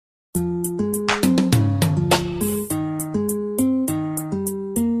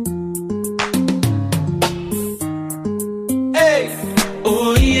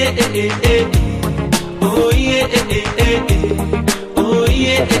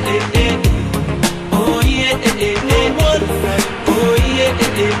Oh yeah, no one like. Oh yeah,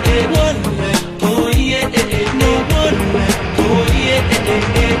 one like. Oh yeah, no one like. Oh yeah,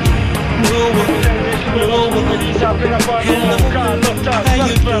 no one, no one. Hello, how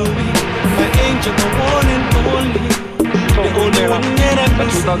you doing? My angel, the one and only. The only one that I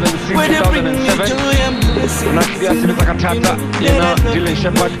miss. When you bring me joy and blessing.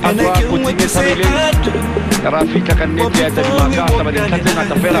 And I can't wait to say I do. Rafika Canetti di Macasa, ma di Catena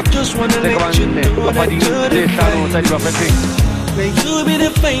Tapera, just wanna let you know that you're the brightest. May you be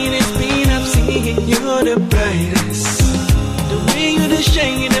the finest being I've seen. You're the brightest. The way you the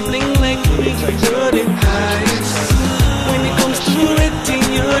shine, you the bling like me. You're the highest. When it comes to rating,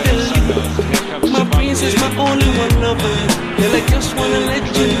 you're the lead. My princess, my only one lover. Girl, I just wanna let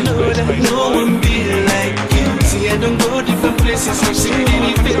you know that no one be like you. See, I don't go different places, I've seen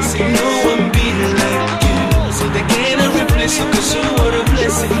many faces. No one be like you. So they cannot replace you, cause you are a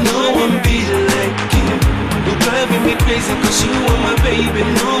blessing. No one be like you. You're driving me crazy, cause you are my baby.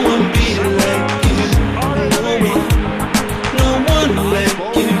 No one be like you. No one like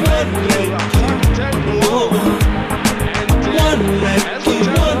you. One like you. No one. One like you.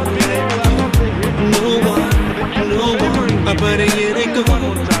 One like you. No one. About a year ago,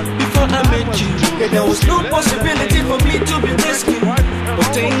 before I met you, there was no possibility for me to be rescued. But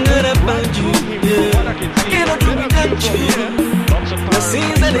thank God I found you. I cannot do without you. The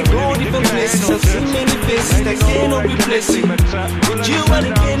scenes that they go different places. I've seen many faces that cannot replace you. With you I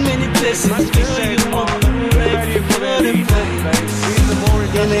again many places. Feel you are right for the finest.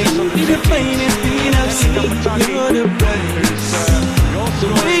 And you'll be the finest thing I've seen. You're the brightest. The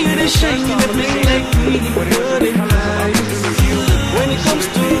way you the shine, you the bling like me. You're the highest. When it comes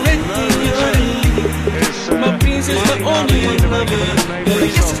to rating, you're the lead. My princess, my only one lover. I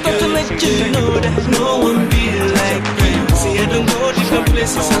guess it's time to let you know that no one be like you. See, I don't go different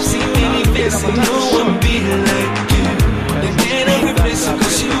places, I've seen many faces. No